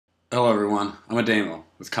Hello everyone, I'm Adamo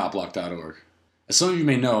with copblock.org. As some of you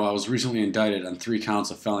may know, I was recently indicted on 3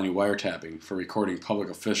 counts of felony wiretapping for recording public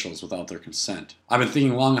officials without their consent. I've been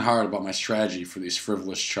thinking long and hard about my strategy for these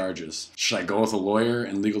frivolous charges. Should I go with a lawyer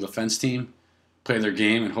and legal defense team, play their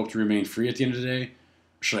game and hope to remain free at the end of the day?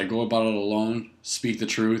 Or should I go about it alone, speak the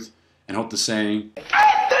truth, and hope the saying, "And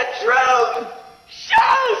the truth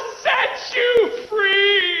shall set you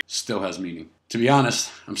free," still has meaning? To be honest,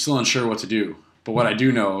 I'm still unsure what to do. But what I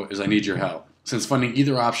do know is I need your help. Since funding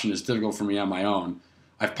either option is difficult for me on my own,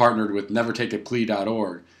 I've partnered with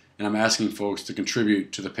nevertakeaplea.org, and I'm asking folks to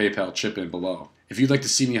contribute to the PayPal chip-in below. If you'd like to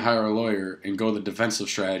see me hire a lawyer and go the defensive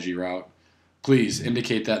strategy route, please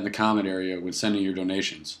indicate that in the comment area when sending your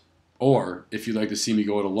donations. Or, if you'd like to see me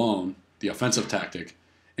go it alone, the offensive tactic,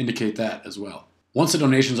 indicate that as well. Once the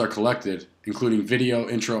donations are collected, including video,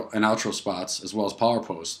 intro, and outro spots, as well as power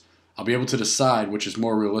posts, I'll be able to decide which is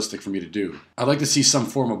more realistic for me to do. I'd like to see some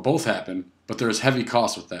form of both happen, but there is heavy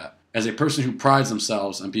cost with that. As a person who prides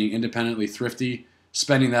themselves on being independently thrifty,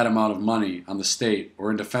 spending that amount of money on the state or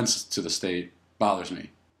in defense to the state bothers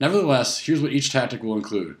me. Nevertheless, here's what each tactic will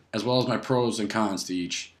include, as well as my pros and cons to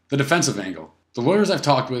each. The defensive angle. The lawyers I've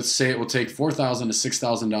talked with say it will take $4,000 to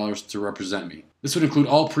 $6,000 to represent me. This would include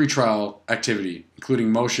all pretrial activity,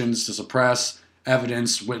 including motions to suppress,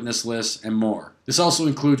 evidence, witness lists, and more. This also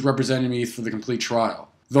includes representing me for the complete trial,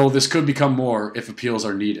 though this could become more if appeals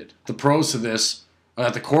are needed. The pros to this are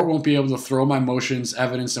that the court won't be able to throw my motions,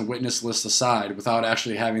 evidence, and witness lists aside without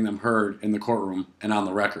actually having them heard in the courtroom and on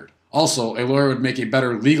the record. Also, a lawyer would make a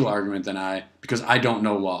better legal argument than I because I don't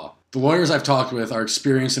know law. The lawyers I've talked with are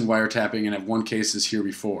experienced in wiretapping and have won cases here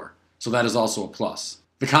before, so that is also a plus.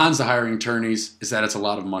 The cons to hiring attorneys is that it's a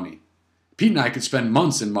lot of money. Pete and I could spend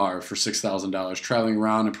months in Marv for $6,000 traveling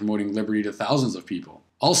around and promoting liberty to thousands of people.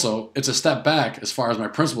 Also, it's a step back as far as my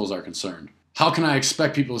principles are concerned. How can I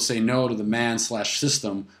expect people to say no to the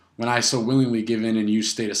man/system when I so willingly give in and use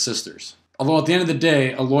state assisters? Although at the end of the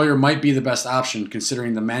day, a lawyer might be the best option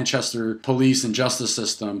considering the Manchester police and justice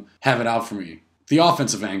system have it out for me. The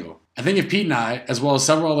offensive angle. I think if Pete and I, as well as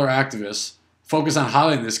several other activists, focus on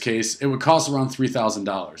highlighting this case, it would cost around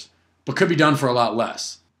 $3,000, but could be done for a lot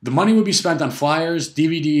less. The money would be spent on flyers,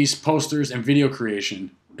 DVDs, posters, and video creation.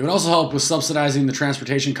 It would also help with subsidizing the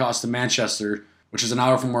transportation costs to Manchester, which is an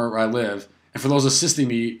hour from where I live, and for those assisting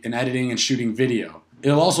me in editing and shooting video.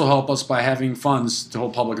 It'll also help us by having funds to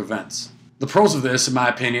hold public events. The pros of this, in my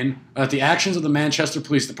opinion, are that the actions of the Manchester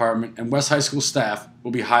Police Department and West High School staff will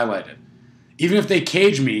be highlighted. Even if they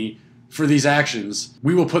cage me for these actions,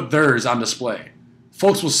 we will put theirs on display.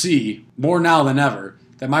 Folks will see, more now than ever,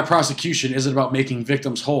 that my prosecution isn't about making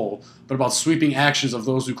victims whole, but about sweeping actions of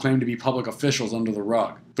those who claim to be public officials under the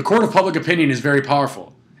rug. The court of public opinion is very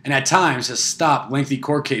powerful, and at times has stopped lengthy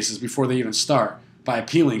court cases before they even start by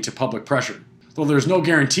appealing to public pressure. Though there's no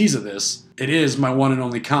guarantees of this, it is my one and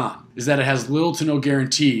only con, is that it has little to no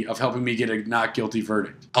guarantee of helping me get a not guilty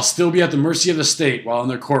verdict. I'll still be at the mercy of the state while in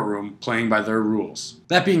their courtroom playing by their rules.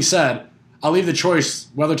 That being said, I'll leave the choice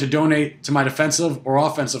whether to donate to my defensive or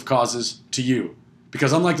offensive causes to you.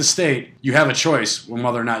 Because unlike the state, you have a choice on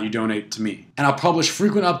whether or not you donate to me. And I'll publish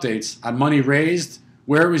frequent updates on money raised,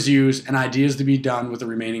 where it was used, and ideas to be done with the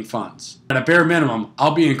remaining funds. At a bare minimum,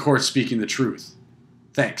 I'll be in court speaking the truth.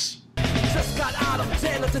 Thanks. Just got out of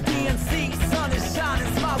jail at the DNC. Sun is shining,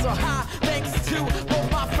 smiles are high. Thanks to both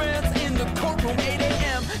my friends in the courtroom. 8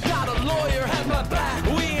 a.m. Got a lawyer, have my back.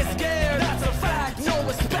 We ain't scared, that's a fact. No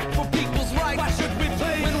respect for people's rights. Why should we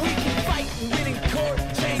play when we can fight and win in court?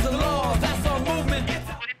 Change the law, that's our movement.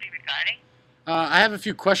 Would it be regarding? I have a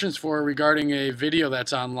few questions for her regarding a video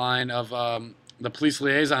that's online of the police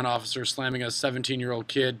liaison officer slamming a 17-year-old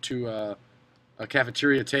kid to a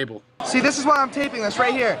cafeteria table. See, this is why I'm taping this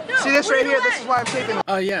right here. See this right here? This is why I'm taping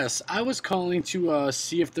it. Yes, I was calling to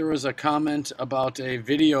see if there was a comment about a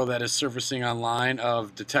video that is surfacing online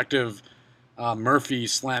of Detective Murphy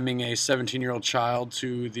slamming a 17-year-old child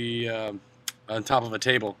to the on top of a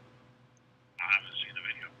table. I haven't seen the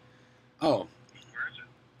video. Oh.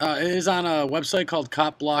 Where is it? It is on a website called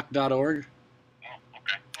copblock.org. Oh,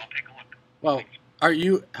 okay. I'll take a look. Well, are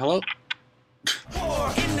you... Hello?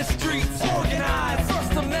 War in the streets, organized.